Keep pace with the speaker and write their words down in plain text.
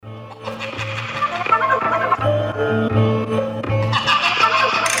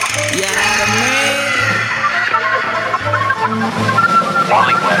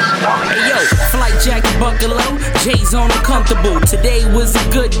buckle low, J's on uncomfortable. Today was a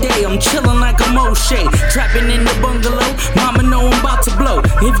good day, I'm chillin' like a Moshe. Trapping in the bungalow, mama know I'm about to blow.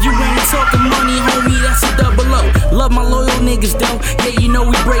 If you ain't talking money, homie, that's a double O. Love my loyal niggas though, yeah, you know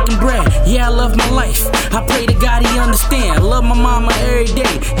we breaking bread. Yeah, I love my life, I pray to God he understand. I love my mama every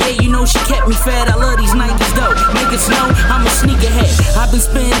day, yeah, you know she kept me fed. I love these Nikes though, niggas know I'm a sneakerhead. I've been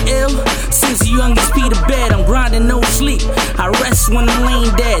spinning ill since the youngest Peter bed. I'm grinding no sleep, I rest when I'm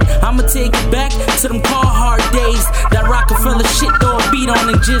laying dead. I'ma take it back to them Carhartt days. That Rockefeller shit throw a beat on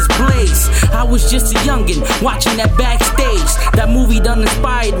and just blaze. I was just a youngin' watching that backstage. That movie done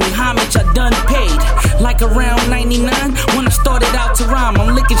inspired me, homage I done paid. Like around 99 when I started out to rhyme,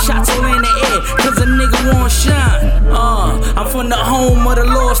 I'm licking shots all in the air cause a nigga won't shine. I'm from the home of the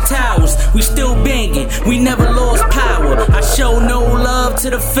lost towers. We still bangin', we never lost power. I show no love to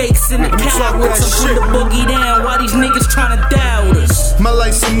the fakes and the cowards. I'm from the boogie down while these niggas tryna doubt us. My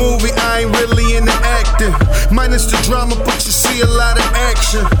life's a movie, I ain't really into acting. Minus the drama, but you see a lot of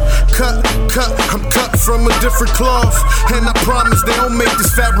action. Cut, I'm cut from a different cloth. And I promise they don't make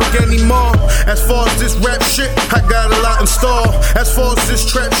this fabric anymore. As far as this rap shit, I got a lot in store. As far as this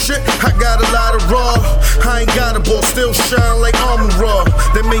trap shit, I got a lot of raw. I ain't got a ball, still shine like armor raw.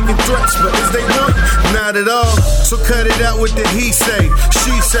 They making threats, but is they want? Not at all. So cut it out with the he say,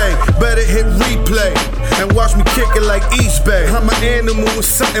 she say. Better hit replay and watch me kick it like East Bay. I'm an animal with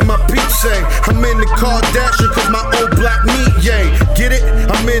something my peeps say. I'm in the Kardashian cause my old black meat, yay. Get it?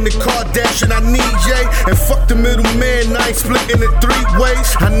 I'm in the Kardashian, I need yay. And fuck the middleman, I ain't splitting it 3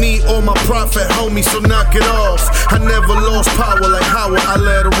 ways. I need all my profit, homie, so knock it off. I never lost power like Howard, I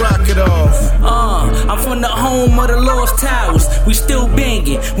let her rock it off. I'm from the home of the lost towers. We still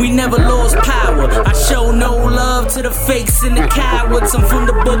bangin', we never lost power. I show no love to the fakes and the cowards. I'm from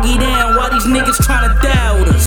the boogie down while these niggas tryna doubt us.